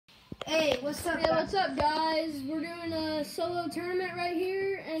Hey, what's up? Yeah, what's up, guys? We're doing a solo tournament right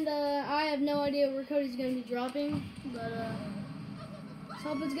here, and I have no idea where Cody's gonna be dropping, but let's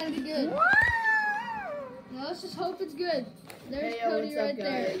hope it's gonna be good. Now let's just hope it's good. There's Cody right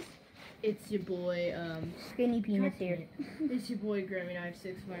there. It's your boy, Skinny penis here. It's your boy, Grammy Knife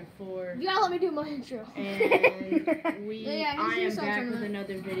 6.4. You gotta let me do my intro. And I am back with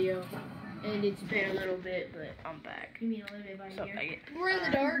another video. And it's been a little bit, but I'm back. You mean a little bit by here? We're in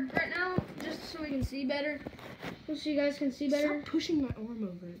the dark right now, just so we can see better. Just so you guys can see better. Stop pushing my arm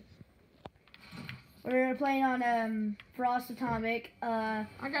over it. We're playing on Frost Atomic. I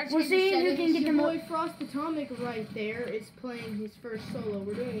got We're seeing who can get Your the boy Frost Atomic right there is playing his first solo.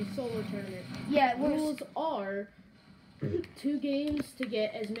 We're doing a solo tournament. Yeah, Rules are 2 games to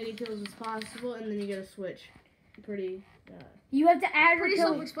get as many kills as possible, and then you gotta switch. Pretty. You have to add your Pretty kills.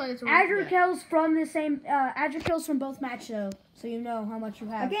 self-explanatory. Add your kills from the same. Add your kills from both matches, though, so you know how much you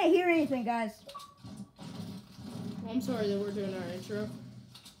have. I can't hear anything, guys. Well, I'm sorry that we're doing our intro.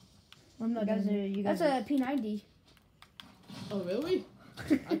 I'm not That's a P90. Oh, really?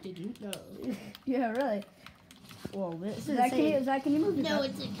 I didn't know. Yeah, really. Well, this is Zach, can you move the cup? No,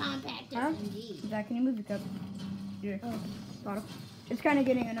 it's a compact SMG. Zach, can you move the cup? Here. Oh, bottom. It's kind of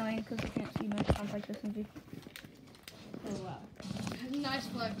getting annoying because I can't see my compact SMG. Oh, wow. Nice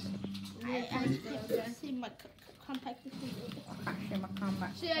flex. I see my compact SMG.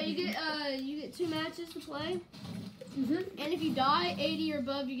 So yeah, you get 2 matches to play. And if you die 80 or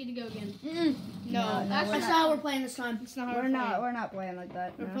above, you get to go again. No, that's not how we're playing this time. It's not how We're not playing like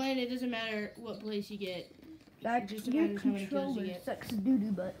that. We're playing. It doesn't matter what place you get. That just your depends how many kills you controller get. sucks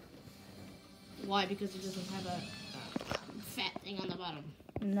doo-doo butt. Why? Because it doesn't have a fat thing on the bottom.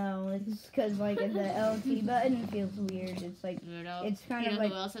 No, it's because like the LT button feels weird. It's like it's kind of like.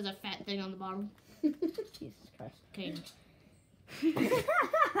 Who else has a fat thing on the bottom? Jesus Christ. Okay.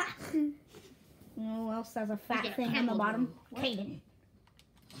 Who else has a fat thing on the bottom? Caden.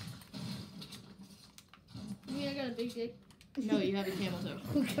 You mean I got a big dick? No, you have a camel toe.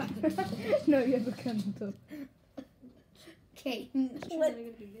 No, you have a camel toe. Okay. What?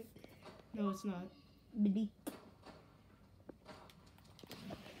 No, it's not. Biddy.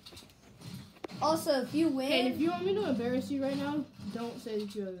 Also, if you win, And if you want me to embarrass you right now, don't say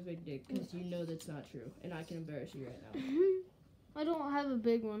that you have a big dick, because you know that's not true, and I can embarrass you right now. I don't have a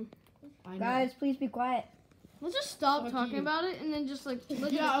big one. I know. Guys, please be quiet. Let's just stop Fuck talking you. about it and then just like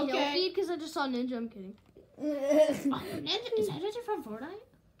look Yeah, at the kill okay. feed because I just saw Ninja. I'm kidding. Ninja, is that Ninja from Fortnite?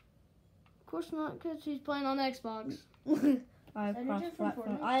 Of course not, because he's playing on Xbox. I have Is that Ninja from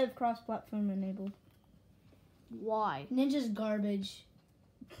cross-platform. Fortnite? I have cross-platform enabled. Why? Ninja's garbage.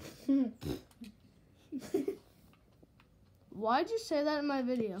 Why'd you say that in my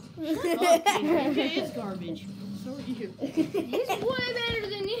video? Ninja is garbage. So are you. He's way better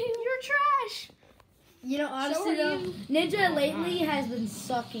than you. You're trash. You know, honestly So are though, you. Ninja lately has been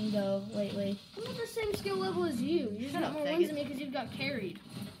sucking though. Lately. I'm at the same skill level as you. You just Shut got up, more faggot. wins than me because you got carried.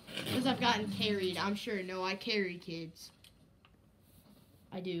 Because I've gotten carried, I'm sure. No, I carry kids.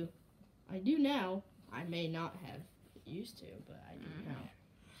 I do. I do now. I may not have used to, but I do now.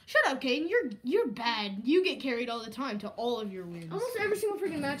 Shut up, Caden. You're bad. You get carried all the time to all of your wins. Almost every single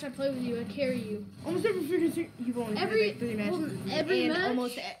freaking match I play with you, I carry you. Almost every freaking you've only Every- played like 3 matches well, with me. every and match?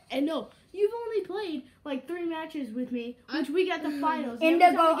 almost and no, you've only played like 3 matches with me, which we got the finals. And Indigo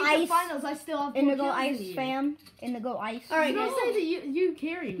every time we get Ice. the finals, I still have more Indigo kills Ice than you. fam. Indigo Ice. All right, don't say that you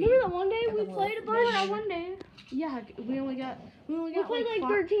carry me. Remember that one day we Remember played a that bunch? one One day. Yeah, we only got We played like 5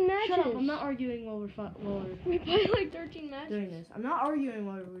 13 matches. Shut up! I'm not arguing while we're We played like 13 matches. doing this. I'm not arguing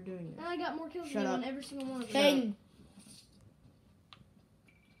while we're doing And I got more kills Shut than you up. on every single one of them. Caden.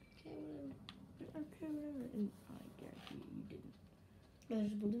 Okay, whatever. this. Okay, whatever. And I guarantee you didn't.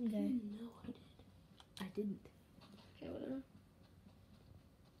 There's a balloon guy. No, I did. I didn't. Okay, whatever.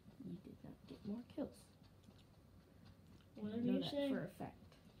 You did not get more kills. Whatever I know you that say. for a fact.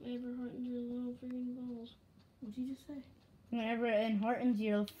 Whatever hunting your little freaking balls. What'd you just say? Whenever it enheartens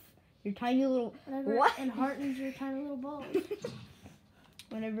your tiny little. Whatever What? enheartens your tiny little balls.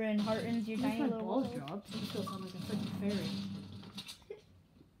 Whenever it enheartens your If tiny my little balls balls. dropped, you still sound like a freaking fairy.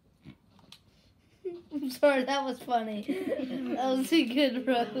 I'm sorry, that was funny. That was a good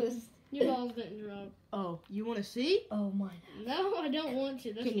roast. Your balls didn't drop. Oh, you want to see? Oh my. No, I don't want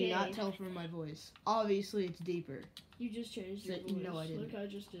to. That's Can you gay. not tell from my voice? Obviously, it's deeper. You just changed your So- voice. no, I didn't. Look, I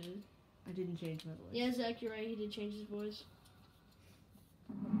just did. I didn't change my voice. Yeah, Zach, you're right. He did change his voice.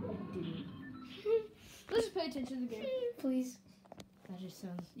 I didn't. Let's just pay attention to the game. Please. That just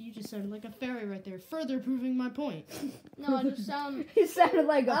sounds. You just sounded like a fairy right there, further proving my point. No, I just sound. You sounded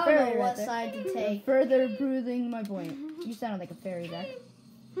like a I fairy don't know right what there. side to take. Further proving my point. You sounded like a fairy, Zach.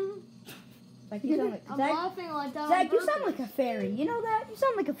 Zach, you sound like I'm Zach. laughing like that. Zach, you sound like a fairy. You know that? You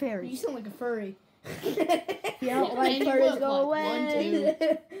sound like a fairy. You sound like a furry. You don't like And you furries look go like one,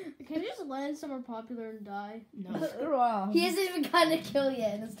 away. Can you just land somewhere popular and die? No. Wow. He hasn't even gotten a kill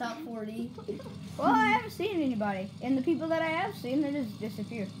yet in his top 40. Well, I haven't seen anybody, and the people that I have seen, they just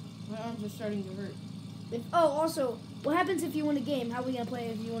disappear. My arms are starting to hurt. Also, what happens if you win a game? How are we gonna play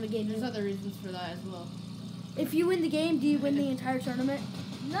if you win a game? There's other reasons for that as well. If you win the game, do you win the entire tournament?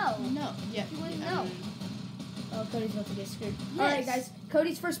 No. No. Yeah. No. Oh, Cody's about to get screwed. Yes. All right, guys.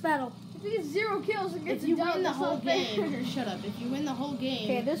 Cody's first battle. If he gets 0 kills and gets If you win the whole game, shut up. If you win the whole game,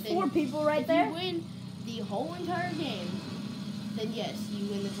 Okay, there's then 4 people right if there. you win the whole entire game, then yes, you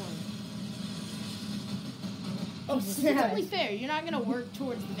win the tournament. Oh, It's only fair. You're not gonna work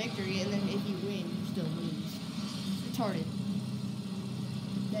towards the victory, and then if you win, you still lose. It's retarded.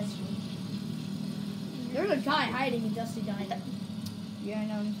 That's true. There's a guy hiding in Dusty Diner. Yeah, I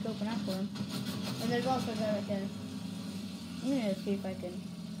know. I'm scoping out for him. And there's also a guy right there. I'm gonna see if I can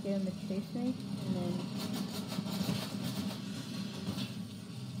get him to chase me, and then.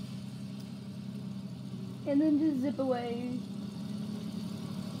 And then just zip away.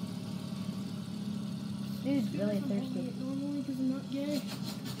 This dude's really thirsty. Normally, because I'm not gay.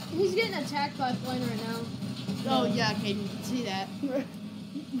 He's getting attacked by a plane right now. Oh yeah, Caden, you can see that.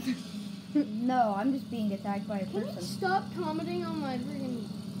 No, I'm just being attacked by a Can you person. stop commenting on my freaking...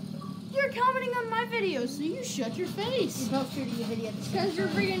 You're commenting on my video, so you shut your face. You're both shooting your video at the same time. Because you're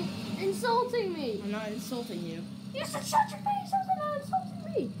freaking insulting me. I'm not insulting you. You said shut your face. How's that not insulting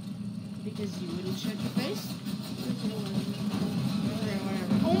me? Because you wouldn't shut your face?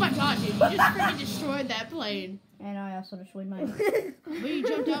 Whatever. Oh my god, dude, you just freaking destroyed that plane. And I also destroyed mine. But you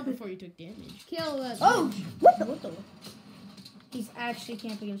jumped out before you took damage. Kill that. Oh! What the? He's actually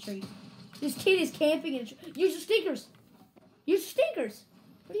camping in a tree. This kid is camping in a tree. Use your stinkers. Use your stinkers.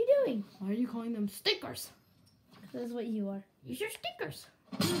 What are you doing? Why are you calling them stinkers? This is what you are. Use your stinkers.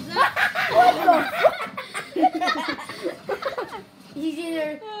 He's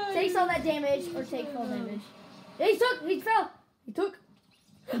either takes all that damage or takes full damage. Yeah, he took. He fell. He took.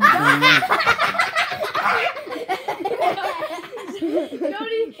 Cody,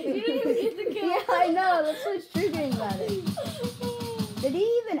 you didn't even get the kill. Yeah, I know. That's what's triggering about it. Did he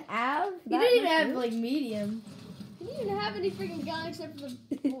even have? He didn't even have like medium. He didn't even have any freaking gun except for the.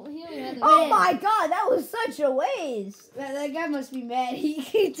 Well, he only had the. Oh my god, that was such a waste. That guy must be mad.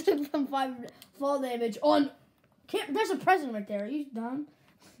 He took from 5 fall damage on. There's a present right there. Are you dumb?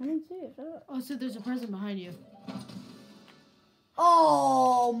 I didn't see it. Shut up. Oh, so there's a present behind you.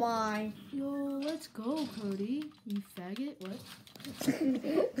 Oh my. Yo, let's go, Cody. You faggot. What?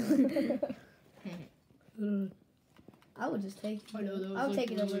 I would just take. I know that was I would like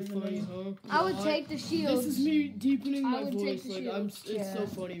take it over really the funny, minute. huh? I would take the shield. This is me deepening I my would take voice. the Like shield. it's so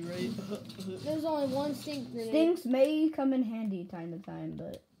funny, right? There's only one stink. Stinks may come in handy time to time,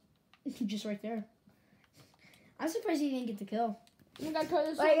 but Just right there. I'm surprised he didn't get the kill. Oh my god, Cody,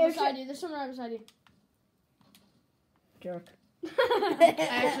 there's Like, someone if beside you. There's someone right beside you. jerk.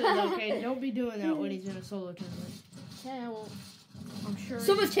 Actually, okay, don't be doing that when he's in a solo tournament. Yeah, I won't. I'm sure.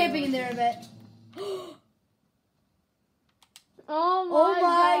 Someone's camping in there, I bet. Oh my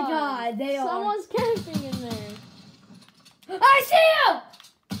god, they are. Someone's camping in there. I see him!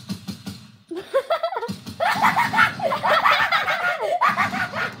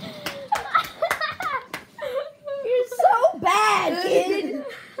 You're so bad, kid.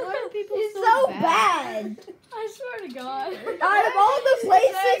 Why are people You're so bad. I swear to God. Out of all the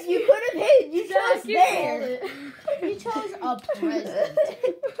places you could have hit, you chose there. He chose a present.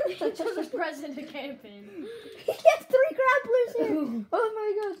 He chose a present to camp in. He has 3 grapplers here. Oh my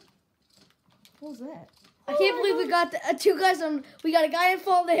god. What was that? I can't believe we got 2 guys on. We got a guy in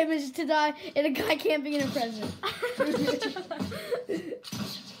fall damage to die and a guy camping in a present.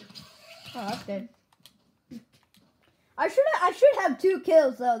 Oh, that's good. I should have 2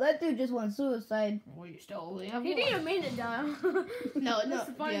 kills though. That dude just went suicide. Well, you still only have He one. didn't even mean to die. No, That's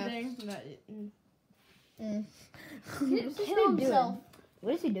the funny yeah. thing. What's He this killed dude himself. doing?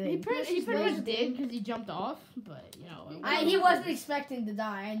 What is he doing? He pretty much did because he jumped off, but you know. He wasn't expecting to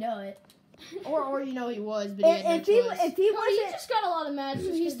die. I know it. Or you know he was, but he had no if he choice. if he Cody, you wasn't just got a lot of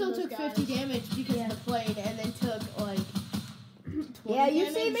matches. He still took 50 damage because of the plane, and then took like 20 yeah, you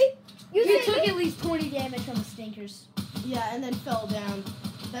damage. see me? You You see took me? at least 20 damage from the stinkers. Yeah, and then fell down.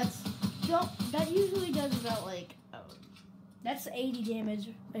 That usually does about like That's 80 damage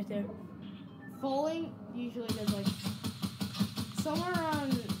right there. falling usually does like somewhere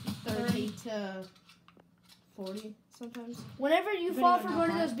around 30 to 40 sometimes. Whenever you Depending fall on from how one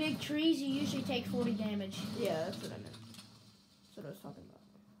of high. those big trees, you usually take 40 damage. Yeah, that's what I meant. That's what I was talking about.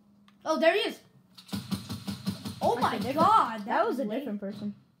 Oh, there he is. Oh That's my a different- god, That was a late. different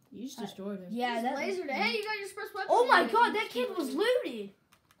person. You just destroyed him. Yeah, that. Lasered it. Hey, you got your first weapon. Oh my god, that kid was looted.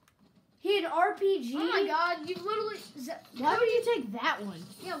 He had RPG. Oh my god, you literally. Why would you take that one?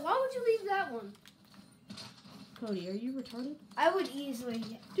 Yeah, why would you leave that one? Cody, are you retarded? I would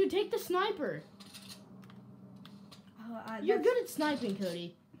easily. Dude, take the sniper. You're good at sniping,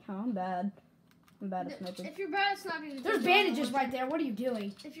 Cody. Oh, I'm bad. I'm bad at sniping. If you're bad at sniping, then There's take the bandages rifle. right there. What are you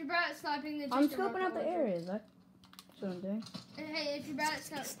doing? If you're bad at sniping, then I'm take the scoping out the rifle. areas. That's what I'm doing. Hey, if you're bad at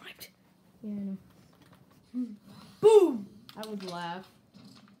sniping, Sniped. Yeah, I know. Boom. I would laugh.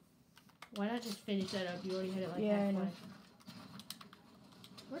 Why not just finish that up? You already had it like Yeah, I halfway. know.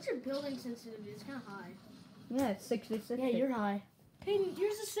 what's your building sensitivity? It's kind of high. Yeah, it's 66. Yeah, you're high. Peyton,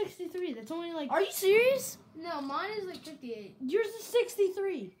 yours is 63. That's only like. Are you serious? No, mine is like 58. Yours is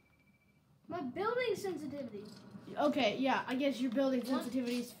 63. My building sensitivity. Okay, yeah, I guess your building One-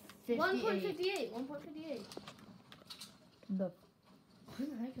 sensitivity is 58. 1.58. 1.58. The Who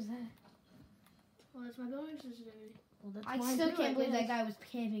the heck is that? Well, that's my building sensitivity. Well, that's I mine still too, can't believe guess. that guy was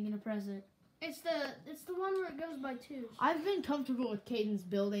camping in a present. It's the one where it goes by twos. I've been comfortable with Caden's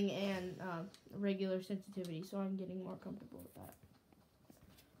building and regular sensitivity, so I'm getting more comfortable with that.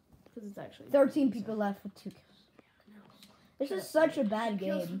 Because it's actually 13 people left with 2 kills. This is such a bad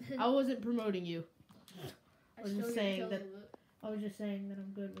game. I wasn't promoting you. I was still just get saying kills that- with it. I was just saying that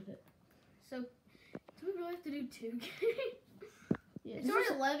I'm good with it. So, do we really have to do 2 games? Yeah. It's already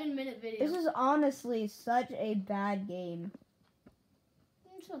 11-minute video. This is honestly such a bad game.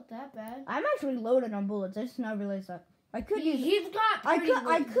 It's not that bad. I'm actually loaded on bullets. I just now realized that. I could use. He's got. I pretty could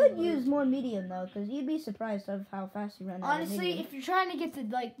low bullets. use more medium though, because you'd be surprised of how fast you run out of Honestly, medium. if you're trying to get the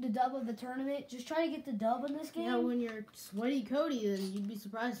dub of the tournament, just try to get the dub in this game. Yeah, when you're sweaty Cody, then you'd be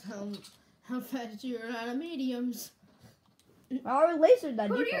surprised how fast you run out of mediums. I already lasered that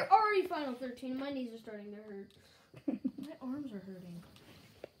Cody, default. you're already final 13. My knees are starting to hurt. My arms are hurting.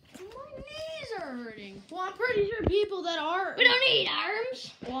 My knees are hurting. Well, I'm pretty sure people that are. We don't need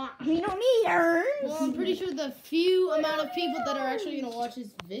arms. Well, We don't need arms. well, I'm pretty sure the few amount of people that are actually gonna watch this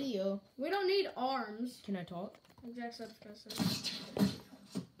video. We don't need arms. Can I talk? Jack subscribe.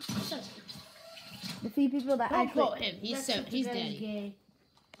 The few people that Don't actually. quote him. He's daddy. Gay.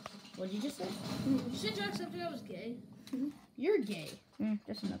 What'd you just say? You said Jack subscribe was gay. You're gay.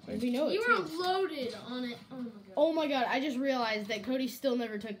 Just enough. We know it You too. were loaded on it. Oh my god. Oh my god! I just realized that Cody still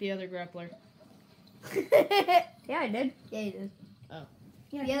never took the other grappler. Yeah, I did. Yeah, he did. Oh.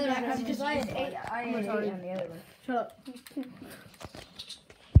 Yeah, The other Jack one, has because just I had used 8. I had 8 retarded. on the other one. Shut up.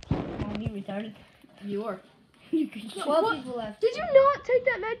 Oh, you retarded. You are. 12 people left. Did you not take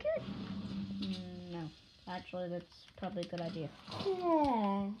that medkit? No, actually, that's probably a good idea.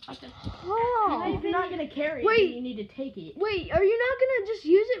 Oh. If you're not gonna carry Wait. it, then you need to take it. Wait, are you not gonna just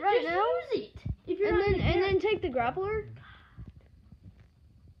use it right Just now? use it. If you're And not then gonna carry and then take the grappler?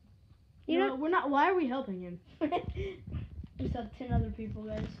 You no, know, we're not. Why are we helping him? We still have 10 other people,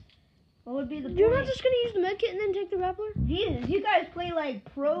 guys. What would be the you're not point? just gonna use the medkit and then take the grappler? Jesus, you guys play like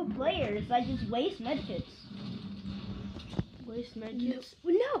pro players. I just waste medkits. Waste medkits.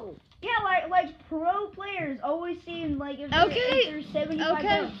 No. Yeah, like pro players always seem like if they're, Okay, if they're 75 Okay.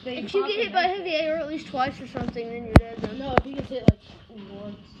 health, they If you pop get a hit by medkit. heavy AR at least twice or something, then you're dead. Then. No, if he gets hit like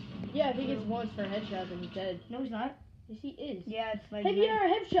once. Yeah, if he gets once for a headshot, then he's dead. No, he's not. Yes, he is. Yeah, it's like Heavy AR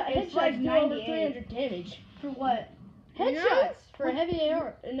headshot. It's Headshots like do over 98. 300 damage. for what? Headshots for a heavy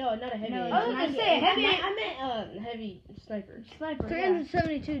AR. No, not a heavy No, AR. it's I was gonna 98. say heavy. I I meant heavy sniper. Sniper. Yeah.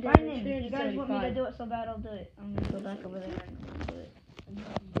 372 Fine damage. then. You guys want me to 375. do it so bad, I'll do it. I'm gonna go back over there and do it.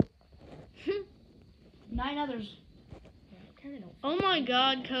 9 others. Kinda don't. Oh my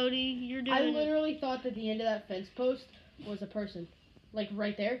God, Cody, you're doing I it. literally thought that the end of that fence post was a person, like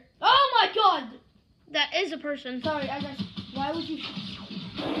right there. Oh my God, that is a person. Sorry, I guess. Why would you?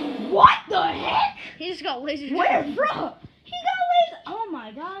 What the heck? He just got laser. Where from? He got laser. Oh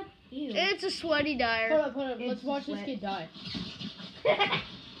my God. Ew. It's a sweaty dyer. Hold up. It's Let's watch this wet. kid die.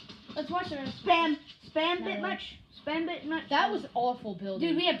 Let's watch it. Spam bit much. Spam bit much. That was awful building.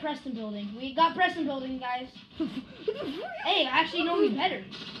 Dude, we have Preston building. We got Preston building, guys. Hey, actually, no, we better.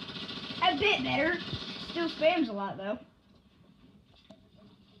 A bit better. Still spams a lot though.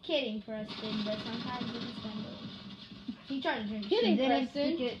 Kidding, Preston, but sometimes it's spam building. He tried to drink. Kidding, He didn't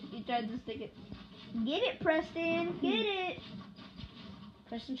Preston. stick it. He tried to stick it. Get it, Preston. Get it.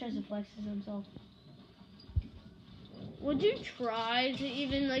 Preston tries to flex himself. Would you try to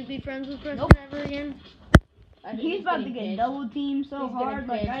even like be friends with Preston Nope. ever again? I think He's about to getting get pissed. double teamed so He's getting hard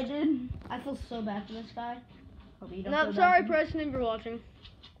like I pissed. did. I feel so bad for this guy. Hope you don't No, feel sorry, bad for Preston, if you're watching.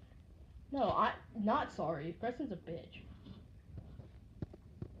 No, not sorry. Preston's a bitch.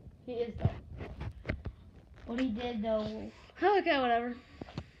 He is though. What he did though. Okay, whatever.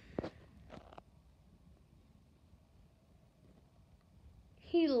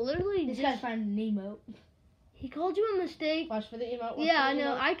 He literally This just guy's finding an emote. he called you a mistake. Watch for the emote. watch Yeah, for I the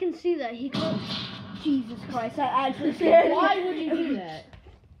know. emote. I can see that. He called. Jesus Christ, I actually scared. Why would you do that?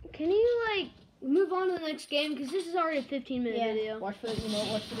 Can you like move on to the next game? Because this is already a 15-minute Yeah. video. Watch for the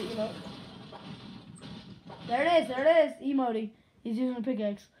emote. Watch for the emote. There it is, emoting. He's using a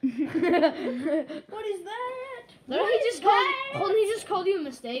pickaxe. What is that? No, What he is just called. that? Colton, he just called you a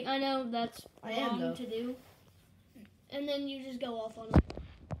mistake. I know that's I am, wrong though. to do. And then you just go off on him.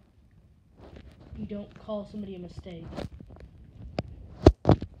 You don't call somebody a mistake.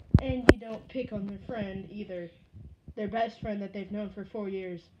 And you don't pick on their friend either. Their best friend that they've known for 4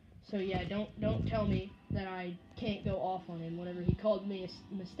 years. So yeah, don't tell me that I can't go off on him whenever he called me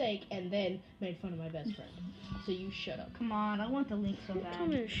a mistake and then made fun of my best friend. So you shut up. Come on, I want the link so Tell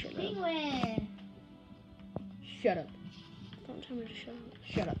me bad. to shut up. Penguin. Shut up. Don't tell me to shut up.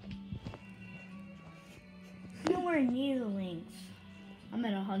 Shut up. Nowhere near the links. I'm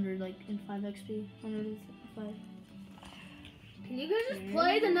at 100, like in 5 XP. 105. Can you guys just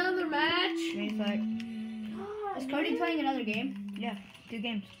play another match? Wait a sec. Is Cody playing another game? Yeah, 2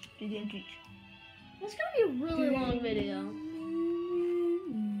 games. 2 games each. It's gonna be a really long video.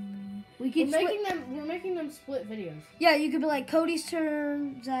 We We're could split. making them split videos. Yeah, you could be like Cody's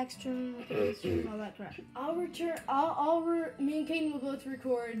turn, Zach's turn, Cody's turn, all that crap. Me and Caden will both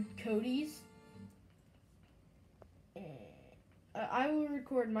record Cody's. I will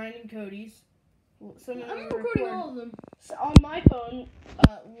record mine and Cody's. Someone I'm will recording record- all of them. So on my phone,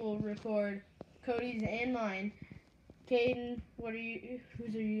 we'll record Cody's and mine. Caden,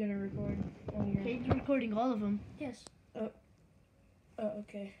 whose are you gonna record on your? Cade's recording all of them. Yes. Oh,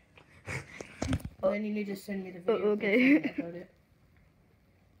 okay. Then you need to send me the video. okay. so I can upload it.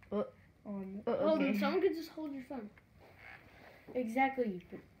 Oh. On Hold on, someone could just hold your phone. exactly.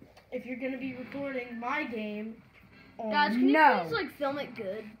 But if you're gonna be recording my game, on Guys, can you No. please like film it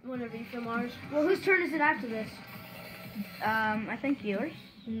good whenever you film ours? Well, whose turn is it after this? I think yours.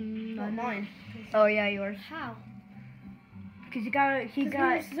 not mine. Oh yeah, yours. How? Cause he Because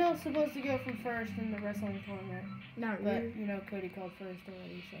got. we're still supposed to go from first in the wrestling tournament. Not But, really. you know, Cody called first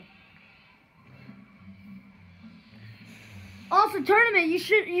already, so. Also, tournament. You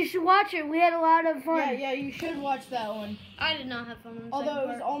should watch it. We had a lot of fun. Yeah, you should watch that one. I did not have fun on the Although second it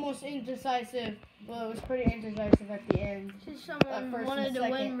was part. almost indecisive. Well, it was pretty indecisive at the end. Just someone first wanted and to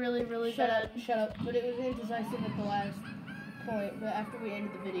win second. really, really Shut bad. up. But it was indecisive at the last point. But after we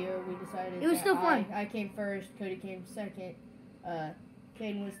ended the video, we decided It was that still fun. I came first, Cody came second,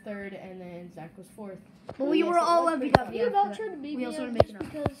 Caden was third, and then Zach was fourth. But we Yes, were it all was lovey pretty dovey. You fun. about tried to beat We me all started up making just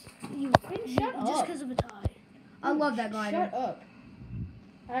up. because you Shut just up. because of a tie. I love that guy. Shut up.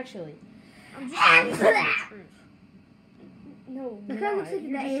 Actually. I'm just telling you the truth. No, That you're guy not. looks like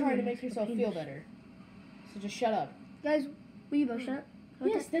You're the just trying to alien make yourself with feel penis. better. So just shut up. Guys, will you both shut up?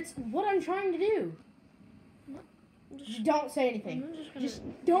 Okay. Yes, that's what I'm trying to do. I'm Just don't say anything. I'm just gonna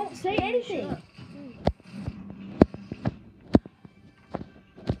Just don't say anything. shut up.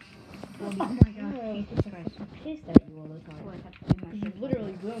 Oh my god. Oh, Jesus Christ. I'm pissed at you all the time. Oh, I have to do my You shit.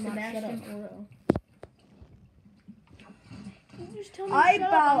 literally will not shut up. Sebastian. You just tell me I to shut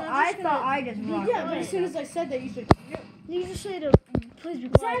up, thought and I'm just gonna- I just rocked. Yeah, but as soon as I said that, you said. You just say to please be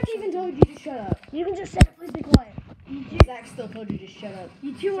quiet. Zach even told you to shut up. You can just say to please be quiet. Zach still told you to shut up.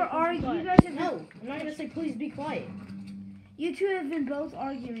 You two are arguing. You guys have been, No, I'm not gonna say please be quiet. you two have been both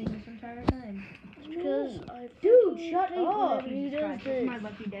arguing this entire time. Because I Dude, fucking shut hate up. whenever you Jesus do Christ, this. this is my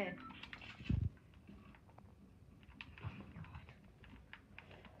lucky day.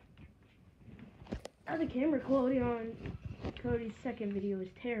 The camera quality on Cody's second video is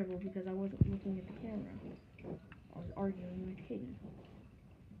terrible because I wasn't looking at the camera. I was arguing with Kaden.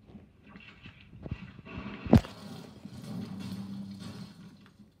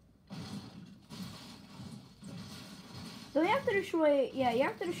 So you have to destroy. Yeah, you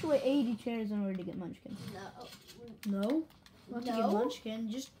have to destroy 80 chairs in order to get Munchkin. No. No. Not to get No.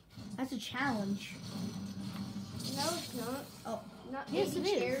 Munchkin. Just that's a challenge. No, it's not. Oh. Not Yes, 80 it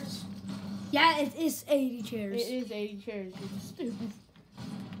is. chairs. Yeah, it is 80 chairs. It is 80 chairs. It's stupid.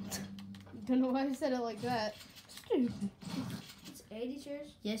 Don't know why I said it like that. Stupid. It's 80 chairs?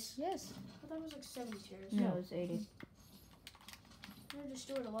 Yes. Yes. I thought it was like 70 chairs. No, it's 80. You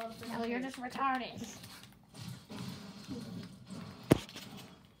destroyed a lot of things. No, you're just retarded.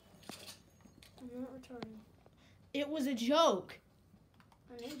 I'm not retarded. It was a joke.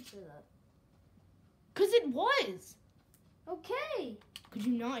 I need to say that. Cause it was. Okay. Could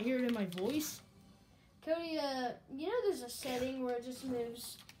you not hear it in my voice? Cody, you know there's a setting where it just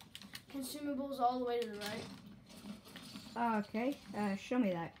moves consumables all the way to the right. Okay. Show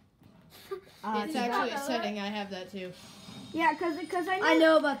me that. It's actually a setting. I have that too. Yeah, cause I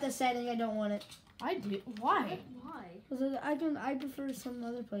know about the setting. I don't want it. I do. Why? Why? Because I prefer some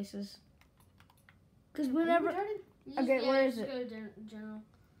other places. Because whenever. You Okay, where is just it? Go to general.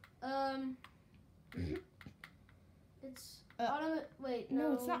 It's auto. Wait,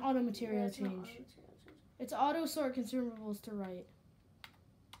 No, it's not auto material it's not change. auto material change. It's auto sort consumables to right.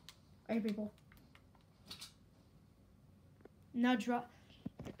 Hey, people. Now drop.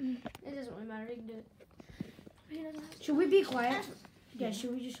 It doesn't really matter. He can do it. He doesn't have to. Should we be quiet? Yeah,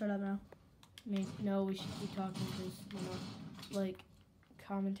 should we just shut up now? I mean, no, we should be talking because, like,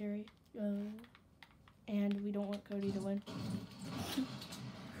 commentary. And we don't want Cody to win.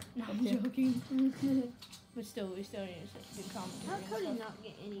 No, I'm joking. But still, we still need to do commentary. How and Cody stuff. not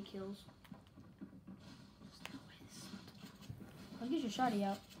get any kills? I'll get your shotty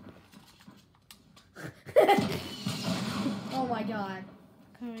out. Oh my god.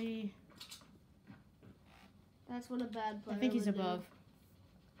 Cody, That's what a bad player I think he's would do. above.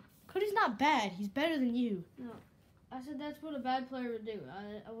 Cody's not bad. He's better than you. I said that's what a bad player would do.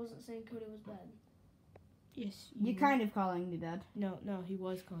 I wasn't saying Cody was bad. Yes. you're kind of calling me bad. No, he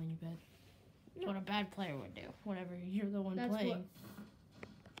was calling you bad. That's what a bad player would do. Whenever you're the one That's playing.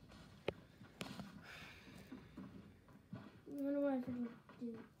 I wonder why I think do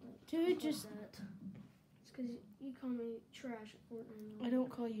Dude, like just. that. It's because you call me trash at Fortnite. I don't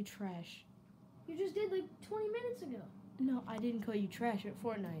call you trash. You just did like 20 minutes ago. No, I didn't call you trash at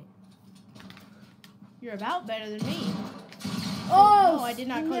Fortnite. You're about better than me. Oh, No, I did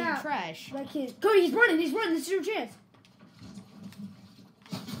not call you snap. trash. That kid. Cody, he's running. This is your chance.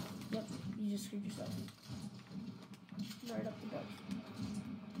 Yep, you just screwed yourself. Right up the butt.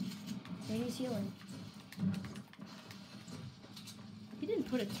 And he's healing. He didn't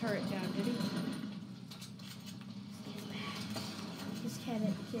put a turret down, did he? This kid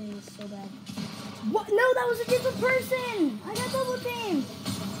is so bad. What? No, that was a different person. I got double teamed.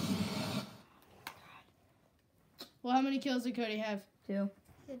 Well, how many kills did Cody have? 2.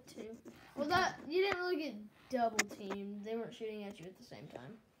 Did too. Well, that you didn't really get double teamed. They weren't shooting at you at the same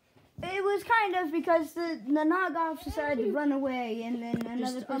time. It was kind of because the knockoff decided to run away, and then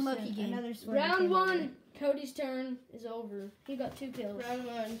another person, unlucky game. another sweater Round came over. 1, Cody's turn is over. He got 2 kills. Round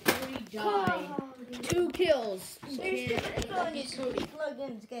 1, Cody died. 2 kills. There's And Cody. Plug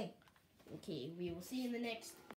in, okay. Okay, we will see you in the next